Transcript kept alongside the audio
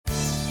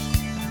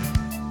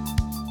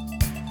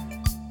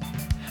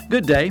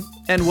Good day,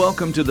 and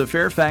welcome to the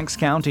Fairfax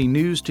County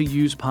News to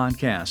Use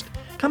podcast.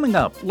 Coming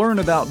up, learn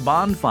about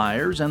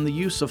bonfires and the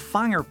use of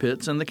fire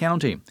pits in the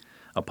county.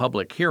 A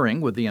public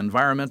hearing with the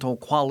Environmental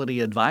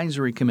Quality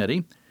Advisory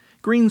Committee.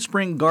 Green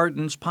Spring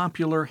Gardens'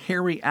 popular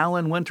Harry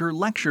Allen Winter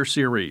Lecture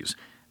Series.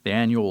 The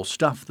annual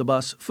Stuff the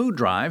Bus food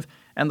drive.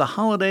 And the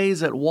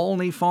Holidays at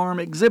Walney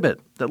Farm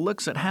exhibit that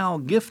looks at how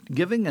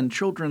gift-giving and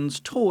children's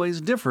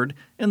toys differed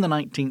in the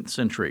 19th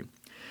century.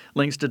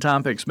 Links to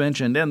topics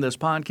mentioned in this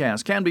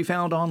podcast can be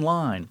found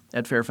online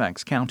at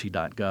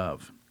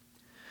fairfaxcounty.gov.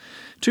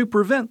 To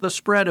prevent the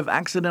spread of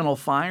accidental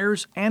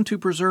fires and to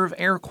preserve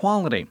air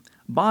quality,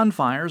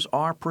 bonfires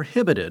are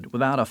prohibited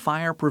without a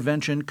fire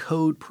prevention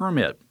code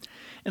permit.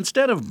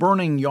 Instead of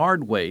burning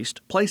yard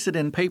waste, place it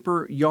in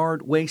paper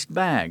yard waste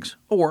bags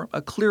or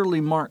a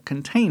clearly marked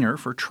container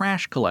for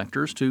trash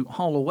collectors to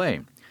haul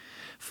away.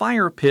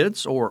 Fire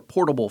pits or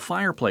portable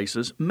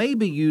fireplaces may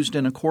be used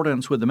in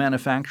accordance with the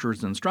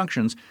manufacturer's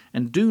instructions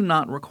and do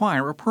not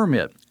require a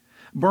permit.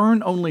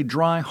 Burn only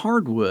dry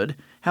hardwood,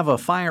 have a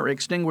fire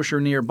extinguisher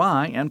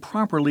nearby, and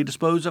properly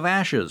dispose of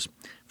ashes.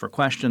 For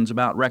questions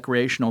about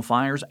recreational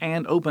fires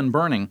and open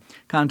burning,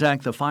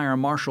 contact the Fire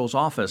Marshal's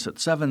office at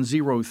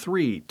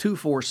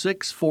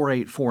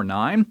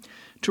 703-246-4849.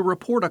 To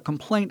report a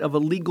complaint of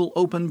illegal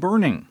open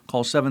burning,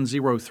 call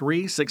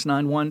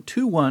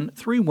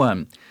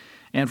 703-691-2131.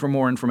 And for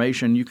more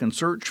information, you can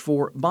search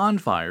for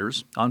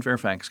bonfires on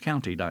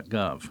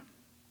fairfaxcounty.gov.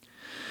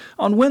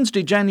 On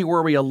Wednesday,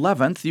 January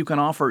 11th, you can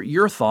offer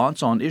your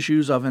thoughts on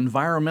issues of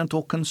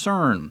environmental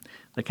concern.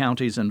 The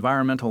county's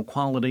Environmental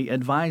Quality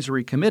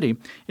Advisory Committee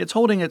is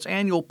holding its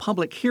annual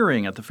public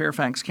hearing at the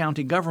Fairfax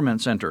County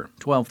Government Center,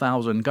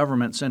 12,000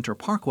 Government Center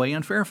Parkway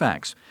in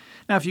Fairfax.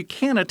 Now, if you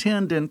can't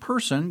attend in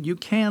person, you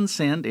can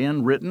send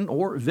in written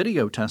or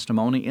video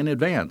testimony in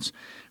advance.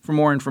 For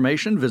more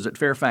information, visit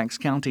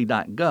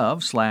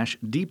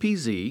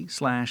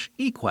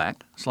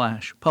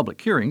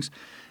fairfaxcounty.gov/dpz/equac/public hearings.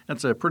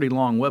 That's a pretty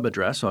long web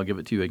address, so I'll give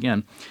it to you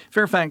again.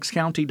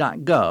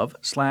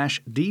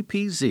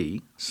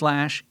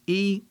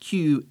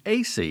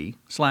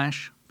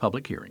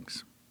 fairfaxcounty.gov/dpz/equac/public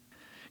hearings.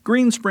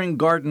 Green Spring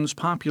Gardens'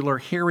 popular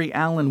Harry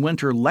Allen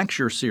Winter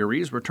Lecture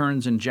Series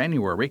returns in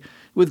January,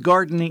 with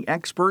gardening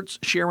experts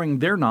sharing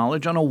their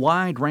knowledge on a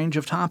wide range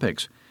of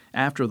topics.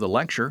 After the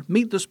lecture,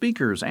 meet the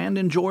speakers and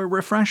enjoy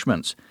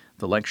refreshments.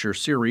 The lecture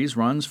series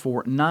runs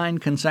for 9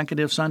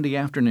 consecutive Sunday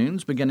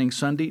afternoons beginning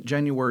Sunday,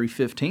 January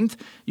 15th.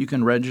 You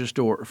can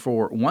register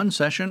for one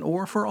session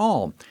or for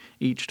all.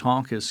 Each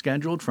talk is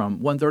scheduled from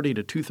 1:30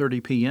 to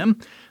 2:30 p.m.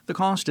 The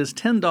cost is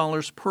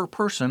 $10 per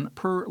person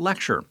per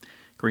lecture.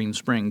 Green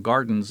Spring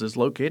Gardens is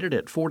located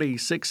at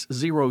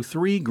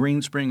 4603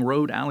 Green Spring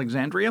Road,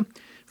 Alexandria.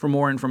 For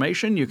more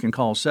information, you can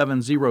call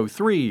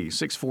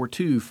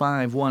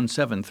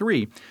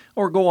 703-642-5173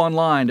 or go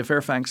online to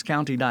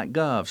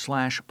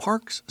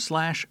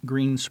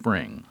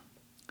fairfaxcounty.gov/parks/greenspring.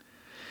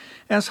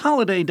 As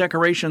holiday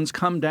decorations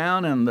come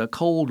down and the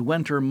cold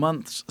winter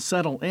months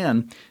settle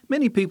in,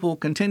 many people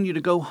continue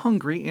to go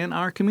hungry in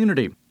our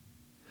community.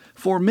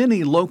 For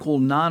many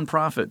local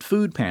nonprofit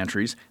food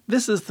pantries,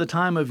 this is the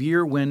time of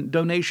year when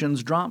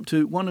donations drop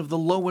to one of the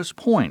lowest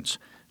points.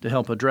 To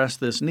help address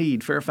this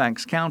need,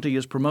 Fairfax County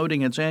is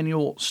promoting its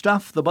annual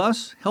Stuff the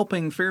Bus,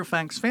 Helping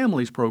Fairfax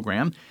Families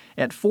program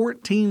at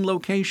 14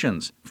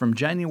 locations from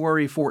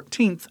January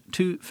 14th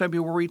to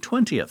February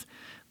 20th.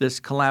 This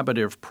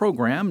collaborative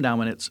program,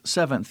 now in its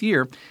 7th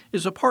year,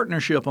 is a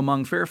partnership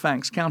among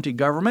Fairfax County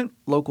government,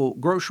 local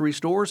grocery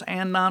stores,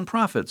 and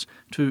nonprofits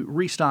to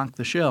restock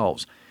the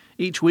shelves.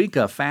 Each week,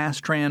 a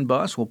fast-tran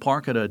bus will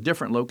park at a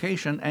different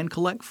location and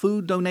collect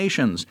food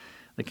donations.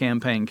 The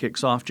campaign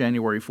kicks off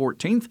January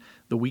 14th,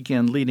 the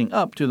weekend leading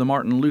up to the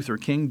Martin Luther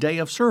King Day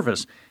of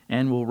Service,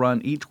 and will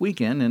run each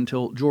weekend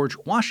until George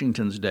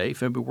Washington's Day,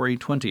 February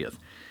 20th.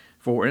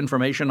 For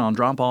information on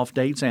drop-off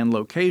dates and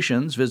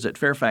locations, visit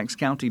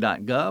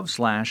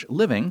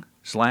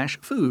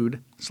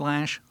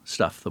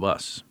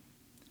fairfaxcounty.gov/living/food/stuffthebus.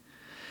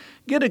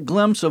 Get a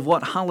glimpse of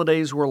what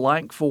holidays were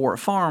like for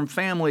farm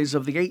families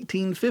of the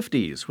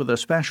 1850s with a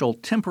special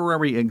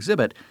temporary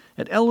exhibit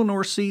at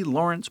Ellanor C.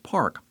 Lawrence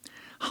Park.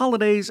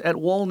 Holidays at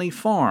Walney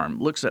Farm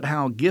looks at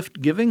how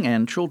gift-giving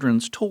and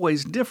children's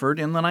toys differed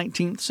in the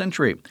 19th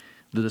century.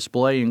 The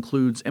display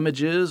includes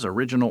images,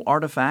 original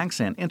artifacts,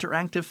 and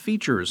interactive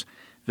features.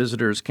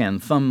 Visitors can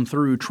thumb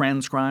through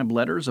transcribed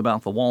letters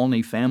about the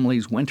Walney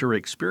family's winter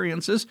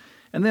experiences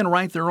and then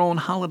write their own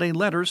holiday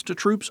letters to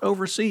troops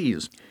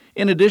overseas.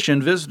 In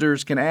addition,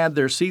 visitors can add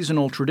their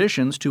seasonal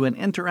traditions to an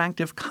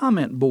interactive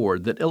comment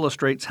board that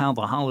illustrates how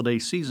the holiday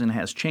season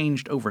has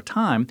changed over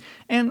time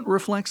and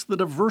reflects the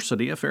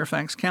diversity of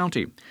Fairfax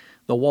County.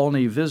 The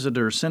Walney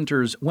Visitor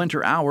Center's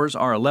winter hours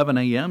are 11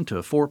 a.m.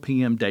 to 4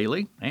 p.m.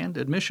 daily, and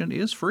admission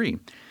is free.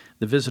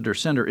 The Visitor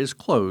Center is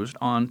closed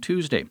on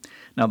Tuesday.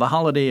 Now, the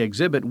holiday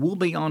exhibit will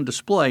be on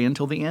display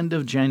until the end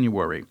of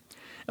January.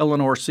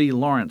 Ellanor C.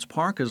 Lawrence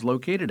Park is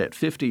located at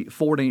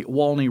 5040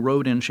 Walney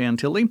Road in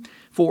Chantilly.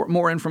 For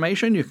more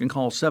information, you can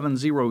call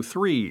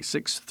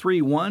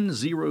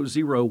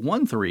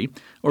 703-631-0013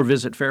 or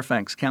visit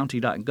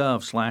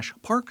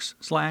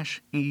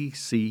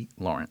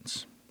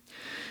fairfaxcounty.gov/parks/EC-Lawrence.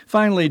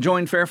 Finally,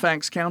 join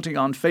Fairfax County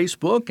on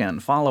Facebook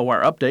and follow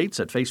our updates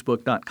at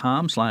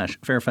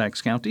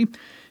facebook.com/Fairfax County.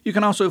 You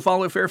can also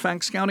follow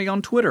Fairfax County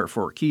on Twitter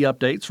for key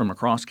updates from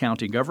across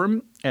county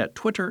government at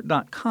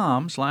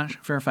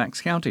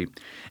twitter.com/Fairfax County.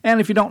 And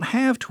if you don't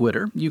have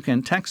Twitter, you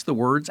can text the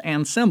words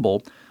and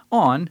symbol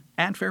on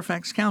at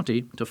Fairfax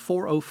County to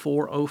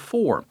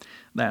 40404.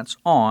 That's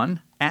on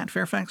at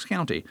Fairfax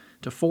County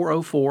to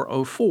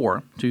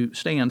 40404 to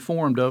stay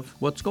informed of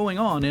what's going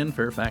on in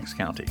Fairfax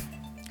County.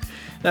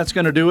 That's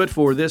going to do it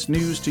for this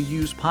News to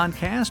Use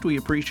podcast. We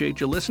appreciate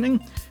you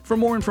listening. For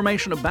more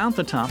information about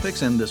the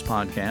topics in this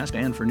podcast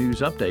and for news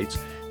updates,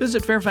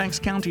 visit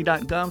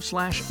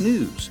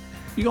fairfaxcounty.gov/news.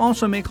 You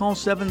also may call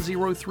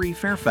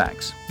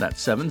 703-FAIRFAX. That's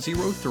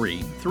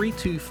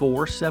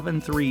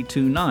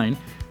 703-324-7329,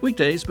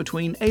 weekdays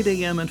between 8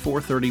 a.m. and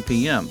 4:30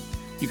 p.m.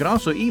 You can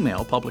also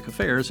email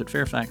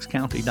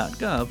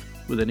publicaffairs@fairfaxcounty.gov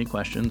with any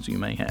questions you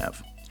may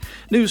have.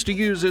 News to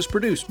Use is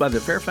produced by the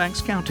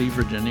Fairfax County,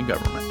 Virginia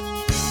government.